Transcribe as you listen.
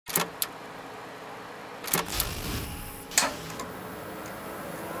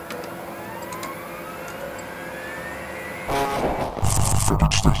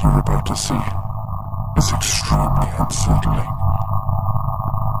footage that you're about to see is extremely unsettling.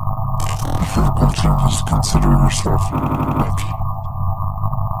 If you're watching this, consider yourself lucky.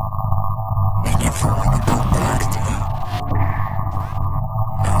 I never want to go back there.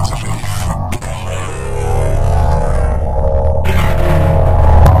 Now that I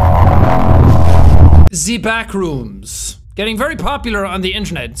think The Backrooms. Getting very popular on the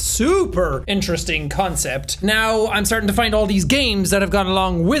internet. Super interesting concept. Now I'm starting to find all these games that have gone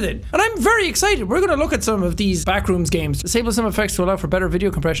along with it. And I'm very excited. We're going to look at some of these Backrooms games. Disable some effects to allow for better video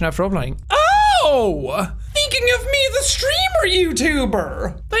compression after uploading. Oh! Thinking of me, the streamer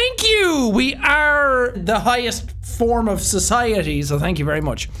YouTuber! Thank you! We are the highest form of society, so thank you very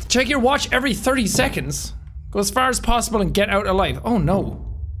much. Check your watch every 30 seconds. Go as far as possible and get out alive. Oh no.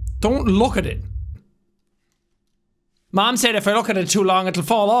 Don't look at it. Mom said if I look at it too long, it'll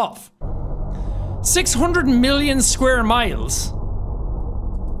fall off. 600 million square miles.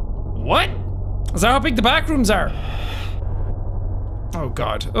 What? Is that how big the Backrooms are? Oh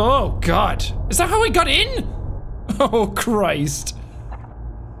god. Oh god. Is that how I got in? Oh Christ.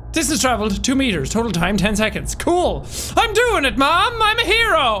 Distance traveled 2 meters. Total time 10 seconds. Cool. I'm doing it, Mom. I'm a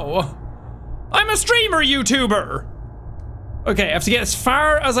hero. I'm a streamer YouTuber. Okay, I have to get as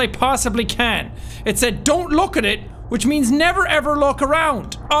far as I possibly can. It said don't look at it, which means never ever look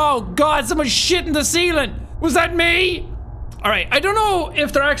around. Oh god, someone's shit in the ceiling. Was that me? Alright, I don't know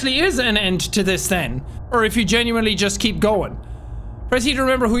if there actually is an end to this then, or if you genuinely just keep going. Press E to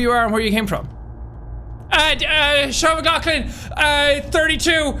remember who you are and where you came from. Sean McLaughlin,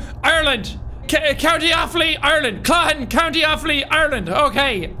 32, Ireland. County Offaly, Ireland. Clohan, County Offaly, Ireland.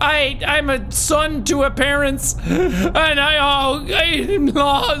 Okay, I'm a son to a parents, and I'm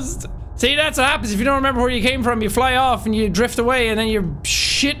lost. See, that's what happens if you don't remember where you came from. You fly off and you drift away and then your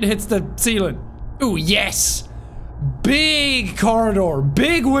shit hits the ceiling. Ooh, yes. Big corridor,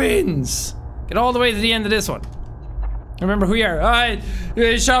 big wins. Get all the way to the end of this one. Remember who you are.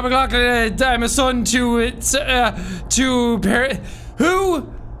 Sean McLaughlin, I'm a son to parent. Who am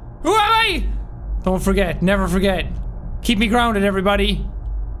I? Don't forget, never forget. Keep me grounded, everybody.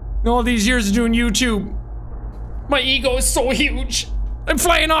 All these years of doing YouTube, my ego is so huge. I'm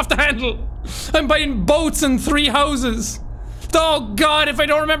flying off the handle. I'm buying boats and 3 houses. Oh god, if I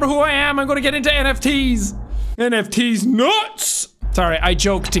don't remember who I am, I'm gonna get into NFTs. NFTs nuts! Sorry, I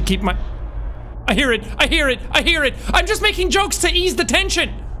joke to keep my... I hear it, I hear it, I hear it. I'm just making jokes to ease the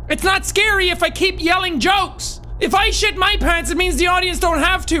tension. It's not scary if I keep yelling jokes. If I shit my pants, it means the audience don't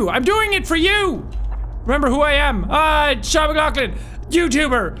have to. I'm doing it for you. Remember who I am. Sean McLaughlin,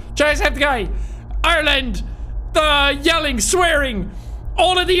 YouTuber, jacksepticeye, Ireland, yelling, swearing,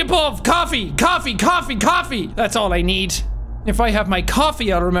 all of the above. Coffee, coffee, coffee, coffee. That's all I need. If I have my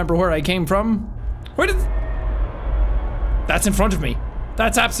coffee, I'll remember where I came from. Where did... That's in front of me.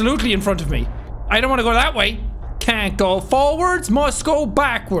 That's absolutely in front of me. I don't want to go that way. Can't go forwards, must go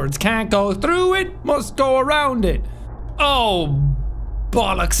backwards. Can't go through it, must go around it. Oh,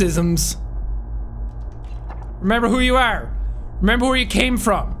 bollocksisms. Remember who you are. Remember where you came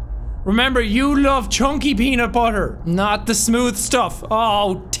from. Remember, you love chunky peanut butter, not the smooth stuff.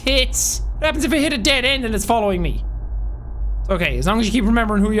 Oh, tits. What happens if I hit a dead end and it's following me? It's okay, as long as you keep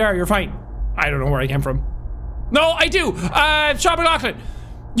remembering who you are, you're fine. I don't know where I came from. No, I do. Sean McLaughlin,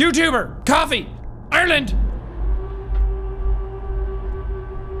 YouTuber, coffee, Ireland.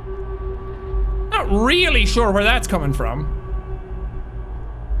 Not really sure where that's coming from.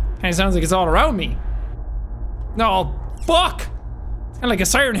 Kinda sounds like it's all around me. No, fuck! It's kinda like a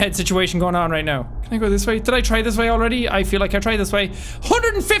Siren Head situation going on right now. Can I go this way? Did I try this way already? I feel like I tried this way.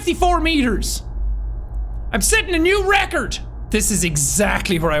 154 meters! I'm setting a new record! This is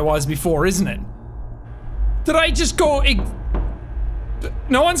exactly where I was before, isn't it? Did I just go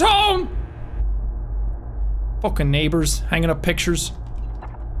no one's home! Fucking neighbors hanging up pictures.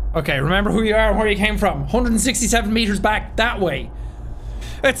 Okay, remember who you are and where you came from. 167 meters back that way.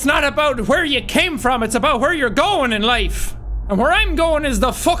 It's not about where you came from, it's about where you're going in life. And where I'm going is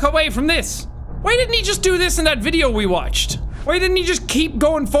the fuck away from this. Why didn't he just do this in that video we watched? Why didn't he just keep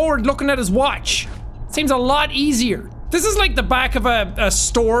going forward looking at his watch? Seems a lot easier. This is like the back of a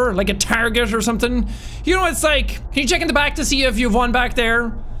store, like a Target or something. You know, it's like, can you check in the back to see if you've won back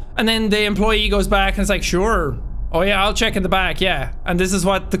there? And then the employee goes back and it's like, sure. Oh yeah, I'll check in the back, yeah. And this is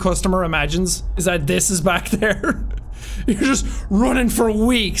what the customer imagines, is that this is back there. You're just running for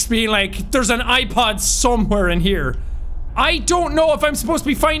weeks, being like, there's an iPod somewhere in here. I don't know if I'm supposed to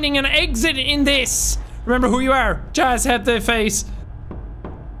be finding an exit in this. Remember who you are. Jazz had the face.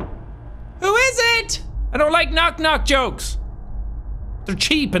 Who is it? I don't like knock-knock jokes. They're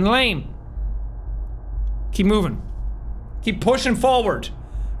cheap and lame. Keep moving. Keep pushing forward.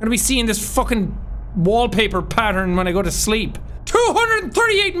 I'm gonna be seeing this fucking wallpaper pattern when I go to sleep.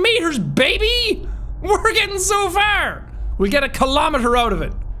 238 meters, baby! We're getting so far! We'll get a kilometer out of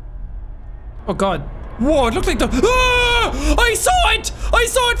it. Oh god. Whoa, it looked like the— ah! I saw it! I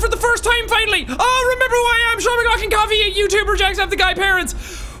saw it for the first time finally! Oh, remember who I am! Sean McLaughlin Coffee, YouTuber, Jacksepticeye parents!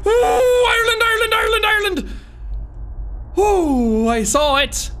 Ooh, Ireland, Ireland, Ireland, Ireland! Ooh, I saw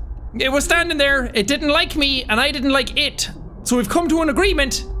it. It was standing there, it didn't like me, and I didn't like it. So we've come to an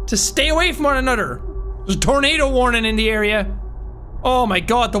agreement to stay away from one another. There's a tornado warning in the area. Oh my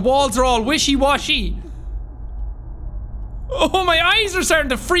god, the walls are all wishy-washy. Oh, my eyes are starting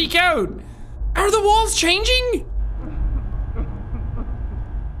to freak out. Are the walls changing?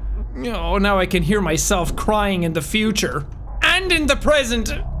 Oh, now I can hear myself crying in the future. And in the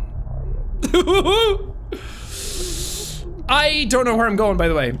present. I don't know where I'm going, by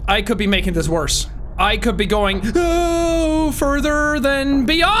the way. I could be making this worse. I could be going, oh, further than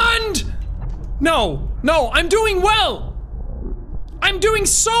beyond. No, I'm doing well. I'm doing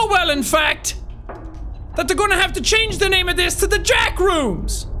so well, in fact, that they're gonna have to change the name of this to the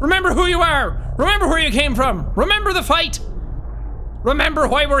Backrooms. Remember who you are. Remember where you came from. Remember the fight. Remember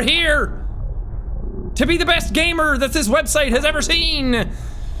why we're here. To be the best gamer that this website has ever seen.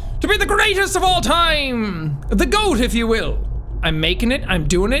 To be the greatest of all time. The GOAT, if you will. I'm making it, I'm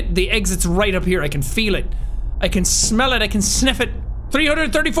doing it. The exit's right up here, I can feel it. I can smell it, I can sniff it.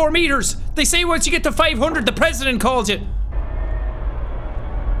 334 meters. They say once you get to 500, the president calls you.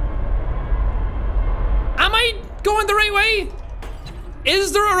 Am I going the right way?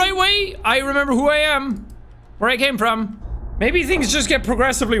 Is there a right way? I remember who I am, where I came from. Maybe things just get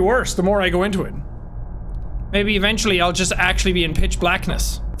progressively worse the more I go into it. Maybe eventually I'll just actually be in pitch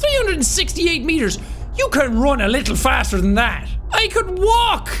blackness. 368 meters. You can run a little faster than that. I could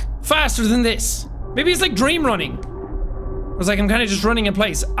walk faster than this. Maybe it's like dream running. It's like I'm kind of just running in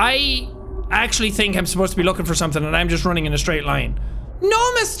place. I actually think I'm supposed to be looking for something and I'm just running in a straight line. No,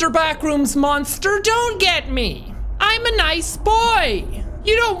 Mr. Backrooms monster, don't get me. I'm a nice boy.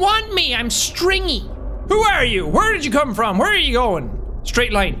 You don't want me, I'm stringy. Who are you? Where did you come from? Where are you going?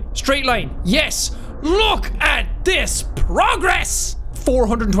 Straight line, straight line. Yes, look at this progress.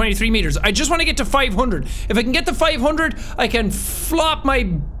 423 meters. I just want to get to 500. If I can get to 500, I can flop my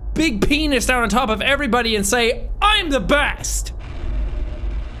big penis down on top of everybody and say, I'm the best.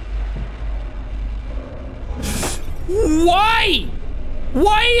 Why?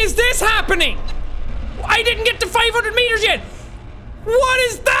 Why is this happening? I didn't get to 500 meters yet. What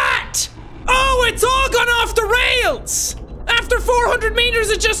is that? Oh, it's all gone off the rails. After 400 meters,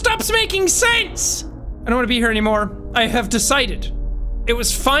 it just stops making sense. I don't want to be here anymore. I have decided. It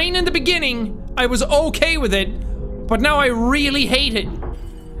was fine in the beginning. I was okay with it, but now I really hate it.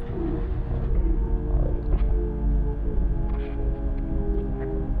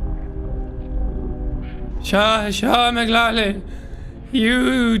 Shaw McLaughlin,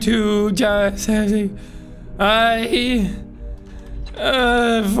 YouTube Jacksepticeye.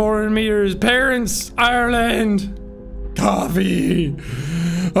 400 meters. Parents, Ireland. Coffee.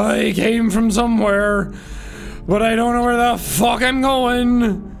 I came from somewhere, but I don't know where the fuck I'm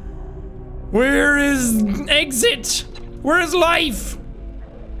going. Where is exit? Where is life?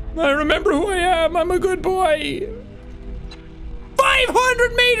 I remember who I am. I'm a good boy.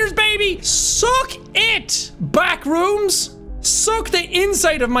 500 meters, baby! Suck it! Backrooms. Suck the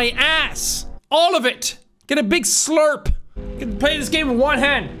inside of my ass. All of it. Get a big slurp. Can play this game with one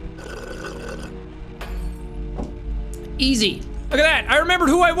hand. Easy. Look at that. I remembered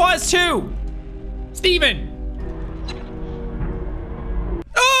who I was too. Steven.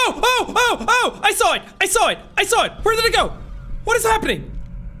 Oh! I saw it. I saw it. I saw it. Where did it go? What is happening?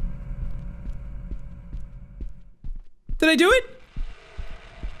 Did I do it?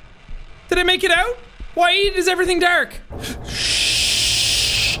 Did I make it out? Why is everything dark?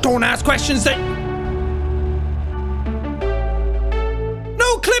 Shh. Don't ask questions that...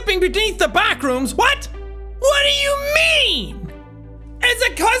 No clipping beneath the backrooms. What? What do you mean? Is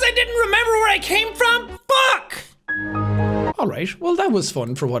it cause I didn't remember where I came from? Fuck! Alright, well that was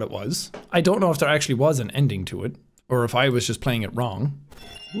fun for what it was. I don't know if there actually was an ending to it, or if I was just playing it wrong.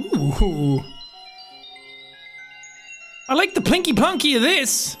 Ooh. I like the plinky plonky of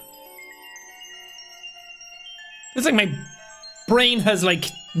this. It's like my brain has like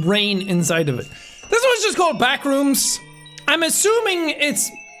rain inside of it. This one's just called Backrooms. I'm assuming it's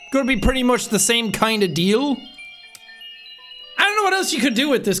gonna be pretty much the same kind of deal. I don't know what else you could do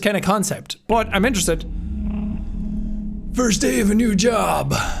with this kind of concept, but I'm interested. First day of a new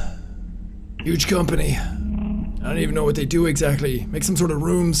job. Huge company. I don't even know what they do exactly. Make some sort of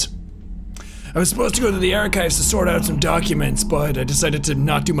rooms. I was supposed to go to the archives to sort out some documents, but I decided to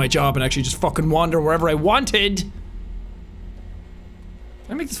not do my job and actually just fucking wander wherever I wanted. Can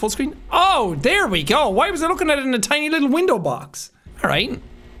I make this full screen? Oh, there we go. Why was I looking at it in a tiny little window box? All right.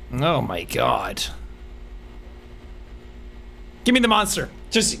 Oh my god. Give me the monster.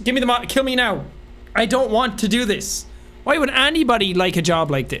 Just give me the kill me now. I don't want to do this. Why would anybody like a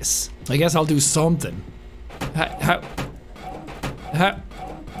job like this? I guess I'll do something. How?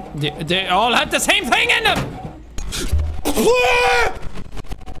 They all have the same thing in them!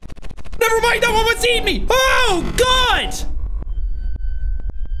 Never mind, that one was eating me! Oh, God!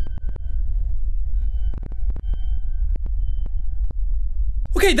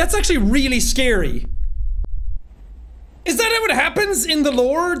 Okay, that's actually really scary. Is that how it happens in the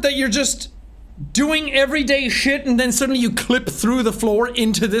lore? That you're just doing everyday shit and then suddenly you clip through the floor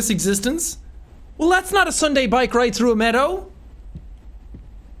into this existence? Well, that's not a Sunday bike ride through a meadow.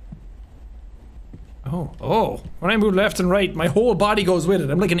 Oh, when I move left and right, my whole body goes with it.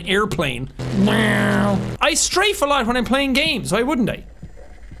 I'm like an airplane. I strafe a lot when I'm playing games, why wouldn't I?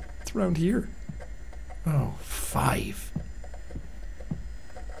 What's around here? Oh, 5.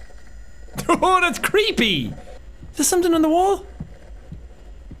 Oh, that's creepy! Is there something on the wall?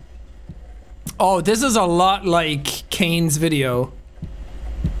 Oh, this is a lot like Kane's video.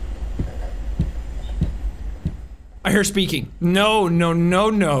 I hear speaking. No.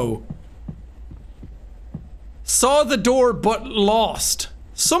 Saw the door but lost.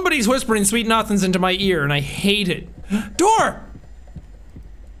 Somebody's whispering sweet nothings into my ear and I hate it. Door!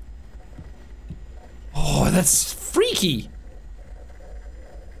 Oh, that's freaky.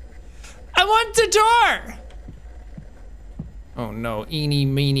 I want the door! Oh no, eeny,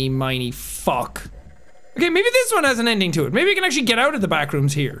 meeny, miny, fuck. Okay, maybe this one has an ending to it. Maybe we can actually get out of the back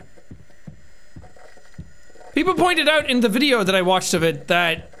rooms here. People pointed out in the video that I watched of it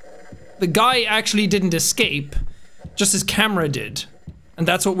that the guy actually didn't escape, just his camera did. And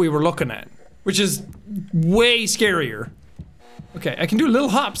that's what we were looking at, which is way scarier. Okay, I can do little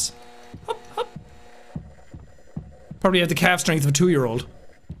hops. Hop, hop. Probably have the calf strength of a 2-year-old.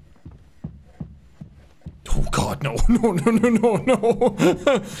 Oh god, no.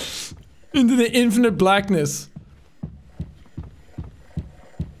 Into the infinite blackness.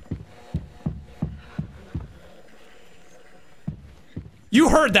 You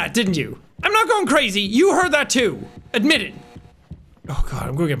heard that, didn't you? I'm not going crazy. You heard that too. Admit it. Oh god,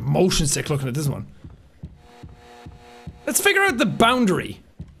 I'm gonna get motion sick looking at this one. Let's figure out the boundary.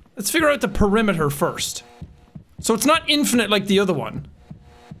 Let's figure out the perimeter first. So it's not infinite like the other one.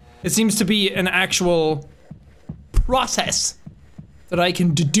 It seems to be an actual process that I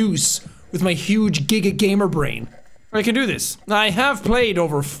can deduce with my huge giga gamer brain. I can do this. I have played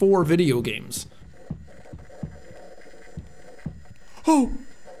over 4 video games. Oh!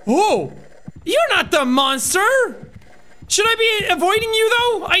 You're not the monster! Should I be avoiding you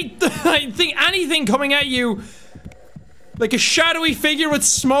though? I think anything coming at you like a shadowy figure with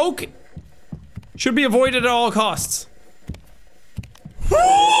smoke should be avoided at all costs.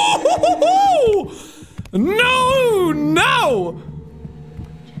 No!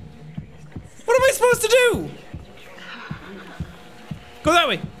 What am I supposed to do? Go that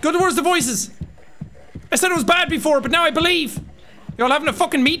way. Go towards the voices. I said it was bad before, but now I believe. Y'all having a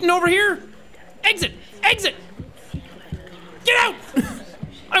fucking meeting over here? Exit! Exit! Get out!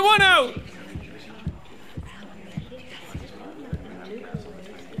 I want out!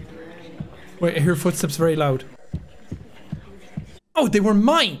 Wait, I hear footsteps very loud. Oh, they were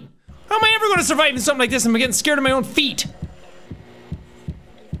mine! How am I ever gonna survive in something like this? I'm getting scared of my own feet.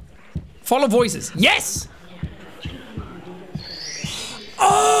 Follow voices. Yes!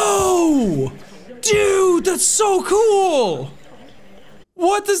 Oh! Dude, that's so cool!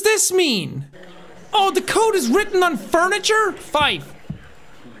 What does this mean? Oh, the code is written on furniture? 5.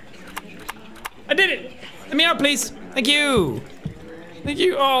 I did it! Let me out, please. Thank you. Thank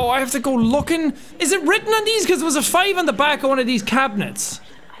you. Oh, I have to go looking. Is it written on these? Because there was a 5 on the back of one of these cabinets.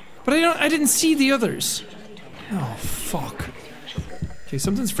 But I didn't see the others. Oh, fuck. Okay,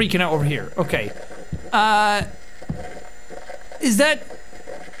 something's freaking out over here. Okay. Is that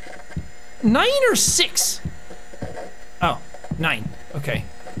 9 or 6? Oh, 9. Okay.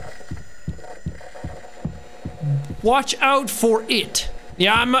 Watch out for it.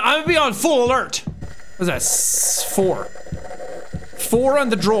 Yeah, I'm gonna be on full alert. What's that? 4. 4 on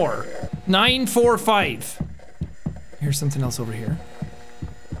the drawer. 9, 4, 5. Here's something else over here.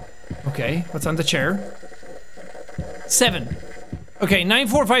 Okay, what's on the chair? 7. Okay, 9,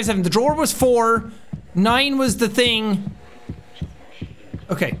 4, 5, 7. The drawer was 4. 9 was the thing.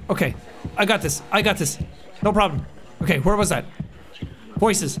 Okay. I got this. No problem. Okay, where was that?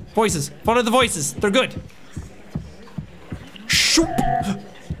 Voices, voices, follow the voices. They're good. Shoop.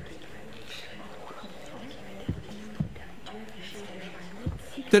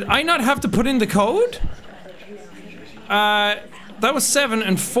 Did I not have to put in the code? That was 7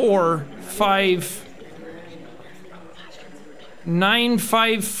 and 4, 5, 9,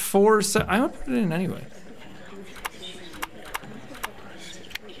 5, 4, 7. I would put it in anyway.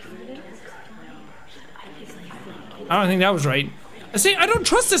 I don't think that was right. See, I don't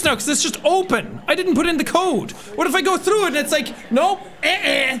trust this now because it's just open. I didn't put in the code. What if I go through it and it's like, nope,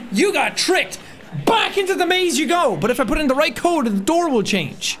 you got tricked. Back into the maze you go. But if I put in the right code, the door will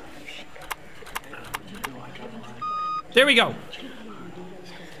change. There we go.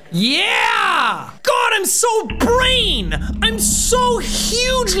 Yeah! God, I'm so brain! I'm so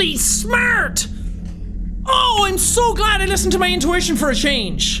hugely smart! Oh, I'm so glad I listened to my intuition for a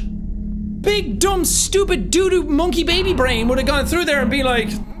change. Big, dumb, stupid, doo-doo monkey baby brain would have gone through there and be like,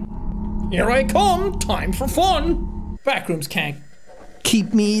 here I come, time for fun. Backrooms can't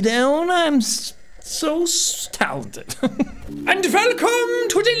keep me down, I'm so talented. And welcome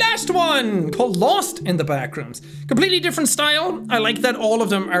to the last one, called Lost in the Backrooms. Completely different style. I like that all of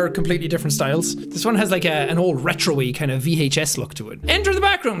them are completely different styles. This one has like an old retro-y kind of VHS look to it. Enter the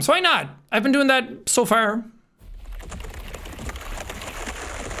Backrooms, why not? I've been doing that so far.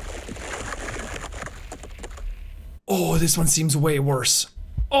 Oh, this one seems way worse.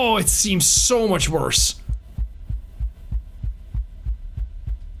 Oh, it seems so much worse.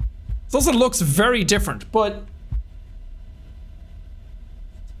 It also looks very different, but...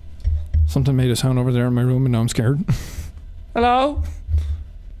 Something made a sound over there in my room and now I'm scared. Hello?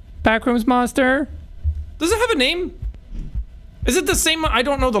 Backrooms monster? Does it have a name? Is it the same? I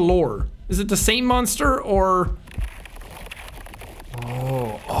don't know the lore. Is it the same monster or...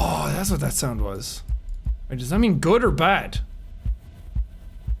 Oh, that's what that sound was. Wait, does that mean good or bad?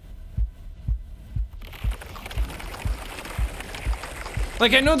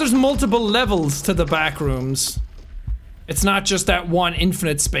 Like, I know there's multiple levels to the Backrooms. It's not just that one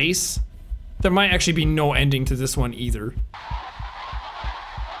infinite space. There might actually be no ending to this one either.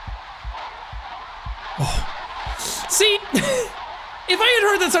 Oh. See, if I had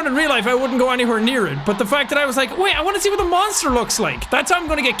heard that sound in real life, I wouldn't go anywhere near it. But the fact that I was like, wait, I want to see what the monster looks like. That's how I'm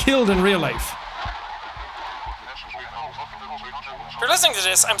gonna get killed in real life. If you're listening to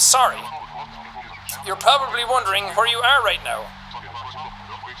this, I'm sorry. You're probably wondering where you are right now.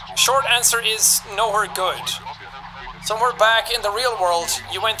 Short answer is nowhere good. Somewhere back in the real world,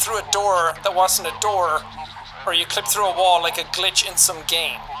 you went through a door that wasn't a door, or you clipped through a wall like a glitch in some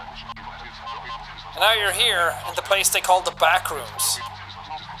game. And now you're here in the place they call the Backrooms.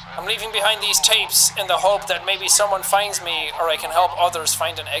 I'm leaving behind these tapes in the hope that maybe someone finds me or I can help others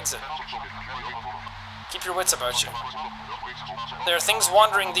find an exit. Keep your wits about you. There are things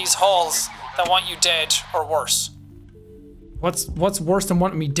wandering these halls that want you dead or worse. What's worse than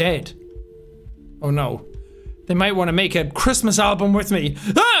wanting me dead? Oh no. They might want to make a Christmas album with me.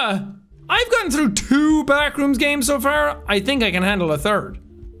 Ah! I've gotten through 2 Backrooms games so far. I think I can handle a 3rd.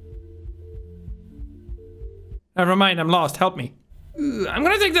 Never mind, I'm lost. Help me. I'm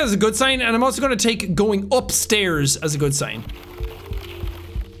gonna take that as a good sign, and I'm also gonna take going upstairs as a good sign.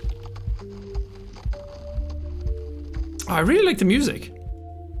 Oh, I really like the music.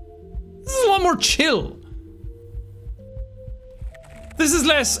 This is a lot more chill. This is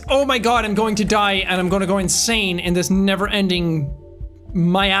less, oh my god, I'm going to die and I'm gonna go insane in this never-ending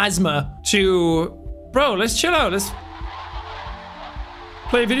miasma, to, bro, let's chill out, let's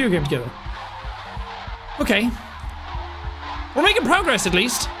play a video game together. Okay. We're making progress, at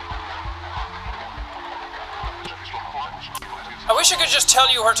least. I wish I could just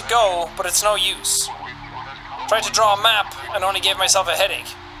tell you where to go, but it's no use. Tried to draw a map and only gave myself a headache.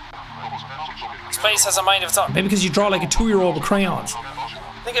 This place has a mind of its own. Maybe because you draw like a 2-year-old with crayons.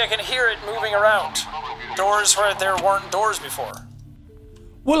 I think I can hear it moving around. Doors where there weren't doors before.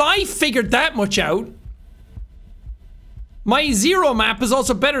 Well, I figured that much out. My 0 map is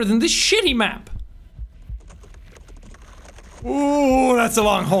also better than this shitty map. Ooh, that's a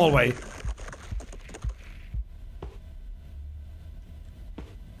long hallway.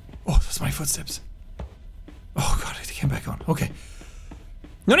 Oh, that's my footsteps. Oh god, I came back on. Okay.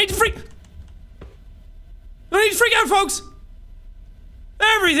 No need to freak. No need to freak out, folks.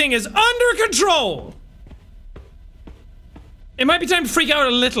 Everything is under control. It might be time to freak out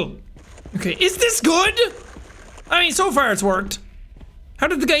a little. Okay, is this good? I mean, so far it's worked. How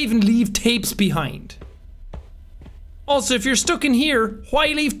did the guy even leave tapes behind? Also, if you're stuck in here, why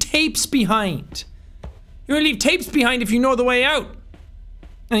leave tapes behind? You would leave tapes behind if you know the way out.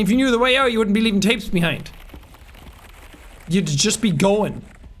 And if you knew the way out, you wouldn't be leaving tapes behind. You'd just be going.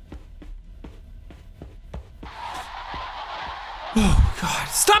 Oh god,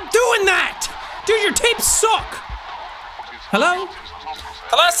 stop doing that! Dude, your tapes suck! Hello?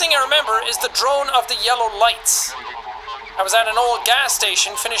 The last thing I remember is the drone of the yellow lights. I was at an old gas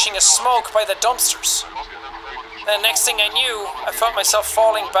station finishing a smoke by the dumpsters. Then next thing I knew, I felt myself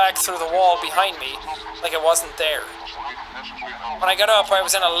falling back through the wall behind me, like it wasn't there. When I got up, I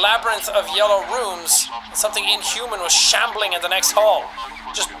was in a labyrinth of yellow rooms, and something inhuman was shambling in the next hall,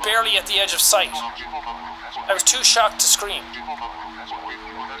 just barely at the edge of sight. I was too shocked to scream.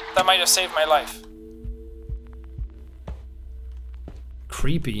 That might have saved my life.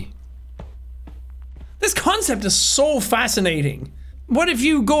 Creepy. This concept is so fascinating. What if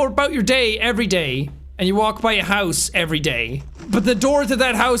you go about your day every day and you walk by a house every day, but the door to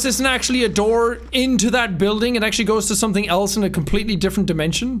that house isn't actually a door into that building, it actually goes to something else in a completely different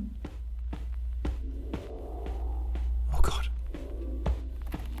dimension? Oh god.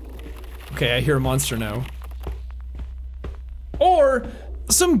 Okay, I hear a monster now. Or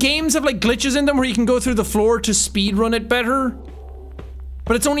some games have like glitches in them where you can go through the floor to speedrun it better,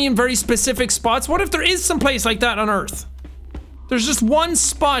 but it's only in very specific spots. What if there is some place like that on Earth? There's just one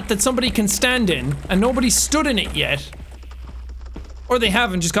spot that somebody can stand in and nobody stood in it yet. Or they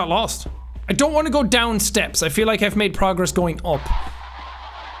have and just got lost. I don't want to go down steps. I feel like I've made progress going up.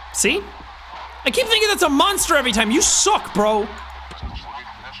 See? I keep thinking that's a monster every time. You suck, bro.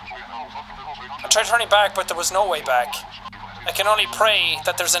 I tried turning back, but there was no way back. I can only pray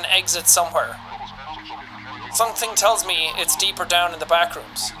that there's an exit somewhere. Something tells me it's deeper down in the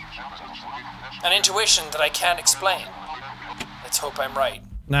backrooms. An intuition that I can't explain. Let's hope I'm right.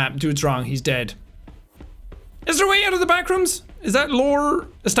 Nah, dude's wrong. He's dead. Is there a way out of the backrooms? Is that lore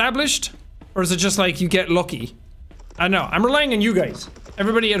established? Or is it just like you get lucky? I don't know. I'm relying on you guys.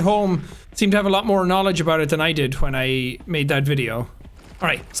 Everybody at home seemed to have a lot more knowledge about it than I did when I made that video.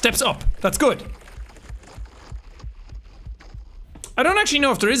 Alright, steps up. That's good. I don't actually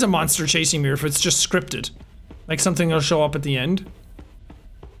know if there is a monster chasing me or if it's just scripted. Like something will show up at the end.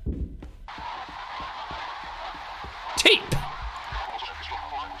 Tape!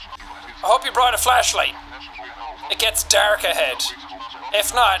 I hope you brought a flashlight. It gets dark ahead.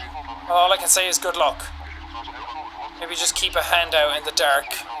 If not, all I can say is good luck. Maybe just keep a hand out in the dark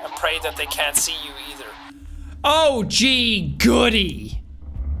and pray that they can't see you either. Oh, gee, goody.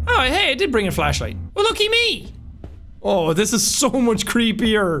 Oh, hey, I did bring a flashlight. Well, looky me. Oh, this is so much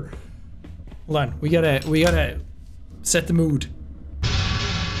creepier. Hold on, we gotta set the mood.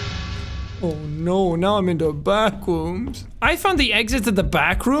 Oh no, now I'm into backrooms. I found the exit to the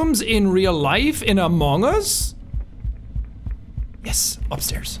backrooms in real life in Among Us. Yes,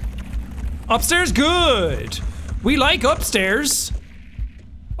 upstairs. Upstairs good. We like upstairs.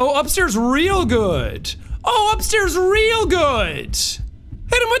 Oh, upstairs real good. Oh, upstairs real good.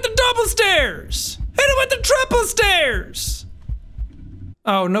 Hit him with the double stairs. Hit him with the triple stairs.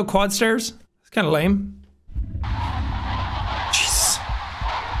 Oh, no quad stairs? It's kind of lame. Jesus.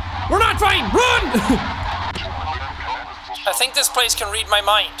 We're not fine, run! I think this place can read my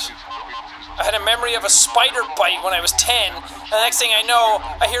mind. I had a memory of a spider bite when I was 10, and the next thing I know,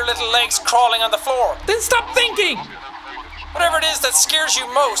 I hear little legs crawling on the floor. Then stop thinking! Whatever it is that scares you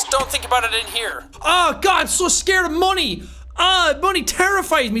most, don't think about it in here. Oh god, I'm so scared of money. Money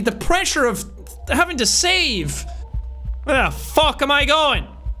terrifies me. The pressure of having to save. Where the fuck am I going?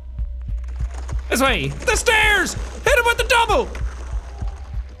 This way. The stairs! Hit him with the double!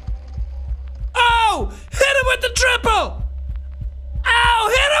 Oh! Hit him with the triple! Oh!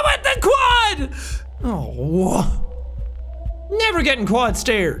 Hit him with the quad! Oh. Never getting quad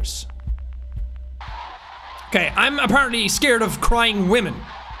stairs. Okay, I'm apparently scared of crying women.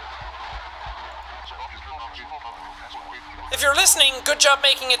 If you're listening, good job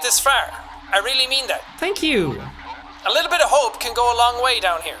making it this far. I really mean that. Thank you. A little bit of hope can go a long way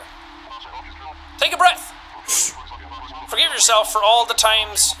down here. Take a breath. Forgive yourself for all the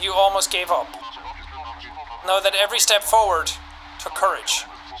times you almost gave up. Know that every step forward took courage.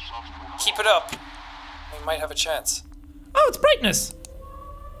 Keep it up. We might have a chance. Oh, it's brightness.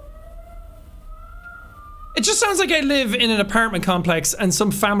 It just sounds like I live in an apartment complex and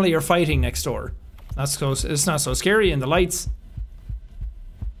some family are fighting next door. It's not so scary, and the lights.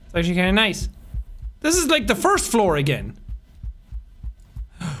 It's actually kind of nice. This is like the first floor again.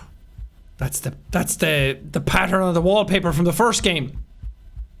 That's the pattern on the wallpaper from the first game.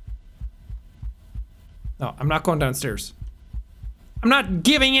 No, I'm not going downstairs. I'm not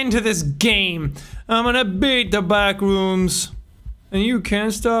giving into this game. I'm gonna beat the backrooms. And you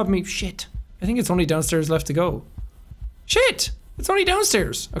can't stop me. Shit. I think it's only downstairs left to go. Shit! It's only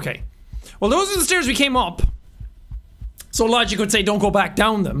downstairs. Okay. Well, those are the stairs we came up. So logic would say don't go back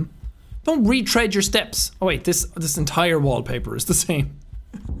down them. Don't retread your steps. Oh wait, this entire wallpaper is the same.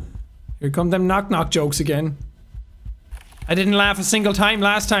 Here come them knock-knock jokes again. I didn't laugh a single time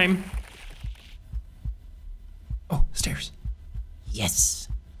last time. Oh, stairs. Yes.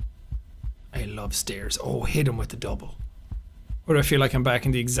 I love stairs. Oh, hit him with the double. Or do I feel like I'm back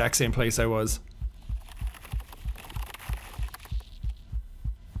in the exact same place I was?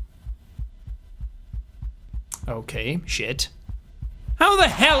 Okay, shit. How the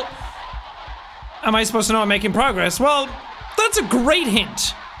hell am I supposed to know I'm making progress? Well, that's a great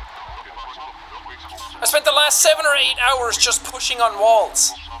hint. I spent the last 7 or 8 hours just pushing on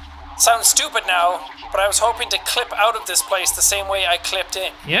walls. Sounds stupid now, but I was hoping to clip out of this place the same way I clipped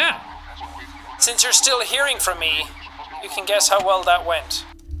in. Yeah. Since you're still hearing from me, you can guess how well that went.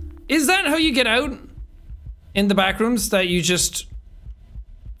 Is that how you get out in the back rooms? That you just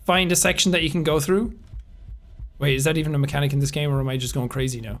find a section that you can go through? Wait, is that even a mechanic in this game, or am I just going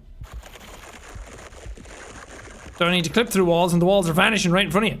crazy now? Do I need to clip through walls and the walls are vanishing right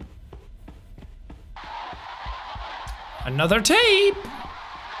in front of you? Another tape!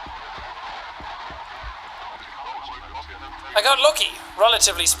 I got lucky,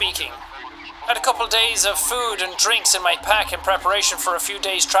 relatively speaking. Had a couple days of food and drinks in my pack in preparation for a few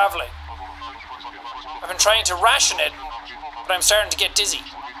days traveling. I've been trying to ration it, but I'm starting to get dizzy.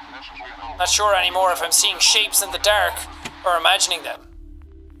 Not sure anymore if I'm seeing shapes in the dark or imagining them.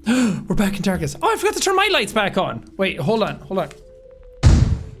 We're back in darkness. Oh, I forgot to turn my lights back on. Wait, hold on.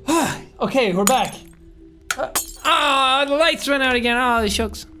 Okay, we're back. The lights went out again. Oh, the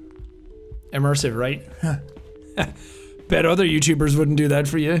shucks. Immersive, right? Bet other YouTubers wouldn't do that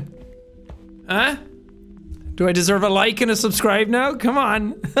for you. Huh? Do I deserve a like and a subscribe now? Come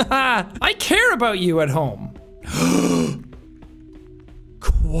on. I care about you at home.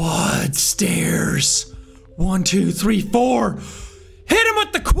 Quad stairs. 1, 2, 3, 4. Hit him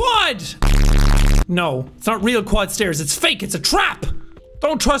with the quad! No, it's not real quad stairs. It's fake. It's a trap.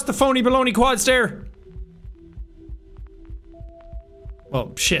 Don't trust the phony baloney quad stair.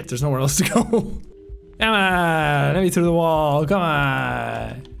 Well, shit, there's nowhere else to go. Come on, let me through the wall. Come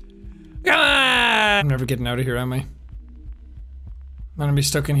on. Come on! I'm never getting out of here, am I? I'm gonna be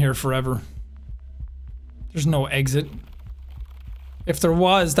stuck in here forever. There's no exit. If there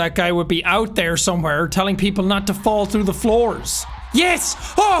was, that guy would be out there somewhere telling people not to fall through the floors. Yes!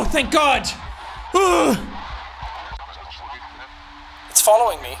 Oh, thank God! Ugh. It's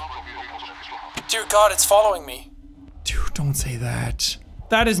following me. Dear God, it's following me. Dude, don't say that.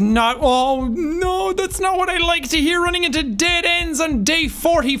 That is not- oh no, that's not what I like to hear, running into dead ends on day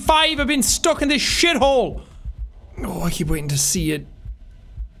 45. I've been stuck in this shithole. Oh, I keep waiting to see it.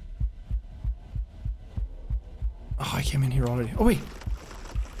 Oh, I came in here already. Oh, wait.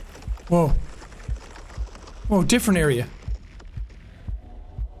 Whoa. Whoa, different area.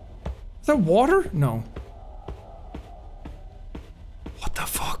 Is that water? No. What the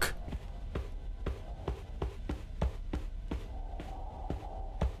fuck?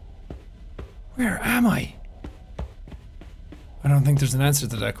 Where am I? I don't think there's an answer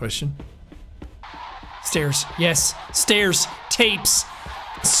to that question. Stairs. Yes. Stairs. Tapes.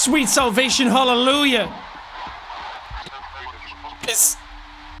 Sweet salvation. Hallelujah. Is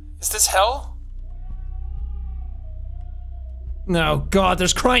this hell? No, God,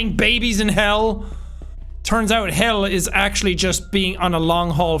 there's crying babies in hell. Turns out hell is actually just being on a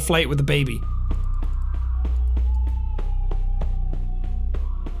long haul flight with a baby.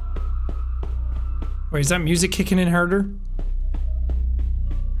 Wait, is that music kicking in harder?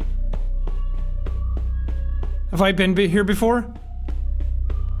 Have I been here before?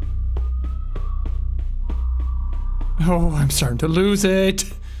 Oh, I'm starting to lose it.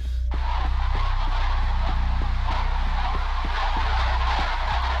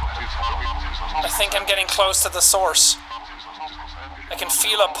 I think I'm getting close to the source. I can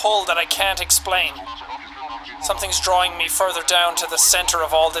feel a pull that I can't explain. Something's drawing me further down to the center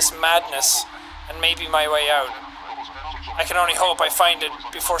of all this madness, and maybe my way out. I can only hope I find it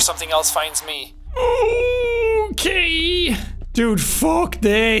before something else finds me. Okay. Dude, fuck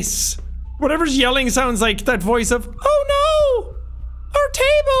this. Whatever's yelling sounds like that voice of, oh no! Our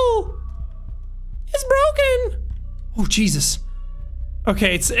table is broken! Oh, Jesus.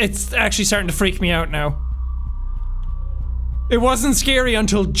 Okay, it's actually starting to freak me out now. It wasn't scary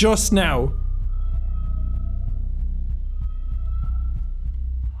until just now.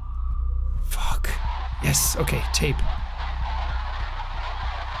 Fuck. Yes, okay, tape.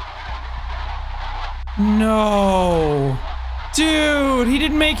 No. Dude, he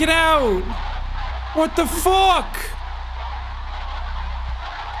didn't make it out. What the fuck?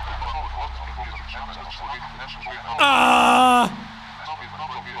 Ah!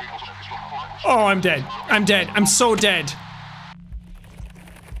 Oh, I'm dead. I'm dead. I'm so dead.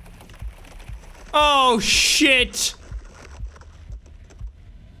 Oh, shit.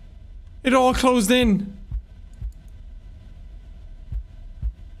 It all closed in.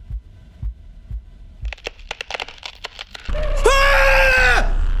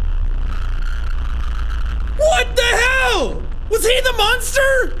 Ah! What the hell? Was he the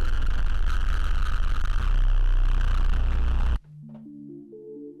monster?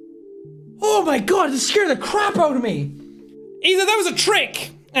 Oh my god, it scared the crap out of me. Either that was a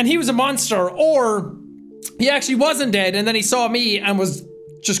trick and he was a monster, or he actually wasn't dead and then he saw me and was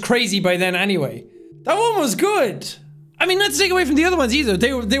just crazy by then anyway. That one was good. I mean, not to take away from the other ones either.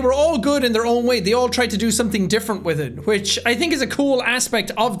 They were all good in their own way. They all tried to do something different with it, which I think is a cool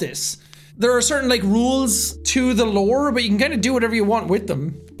aspect of this. There are certain like rules to the lore, but you can kind of do whatever you want with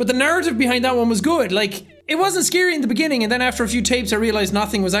them. But the narrative behind that one was good. Like, it wasn't scary in the beginning, and then after a few tapes I realized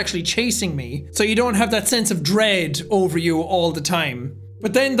nothing was actually chasing me. So you don't have that sense of dread over you all the time.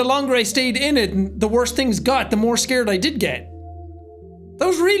 But then the longer I stayed in it, and the worse things got, the more scared I did get. That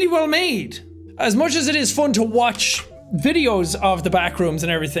was really well made. As much as it is fun to watch videos of the Backrooms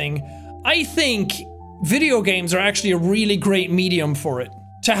and everything, I think video games are actually a really great medium for it.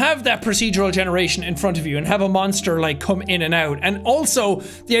 To have that procedural generation in front of you and have a monster like come in and out, and also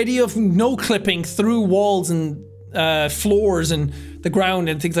the idea of no clipping through walls and floors and the ground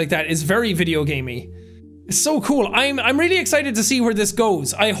and things like that is very video gamey. It's so cool. I'm really excited to see where this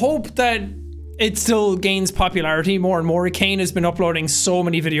goes. I hope that it still gains popularity more and more. Kane has been uploading so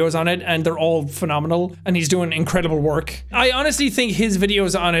many videos on it and they're all phenomenal and he's doing incredible work. I honestly think his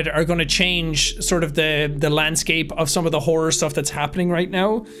videos on it are going to change sort of the landscape of some of the horror stuff that's happening right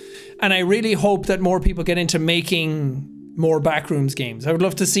now. And I really hope that more people get into making more Backrooms games. I would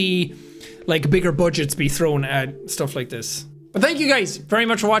love to see like bigger budgets be thrown at stuff like this. But thank you guys very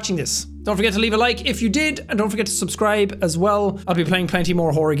much for watching this. Don't forget to leave a like if you did, and don't forget to subscribe as well. I'll be playing plenty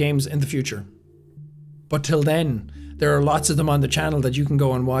more horror games in the future. But till then, there are lots of them on the channel that you can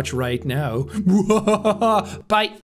go and watch right now. Bye.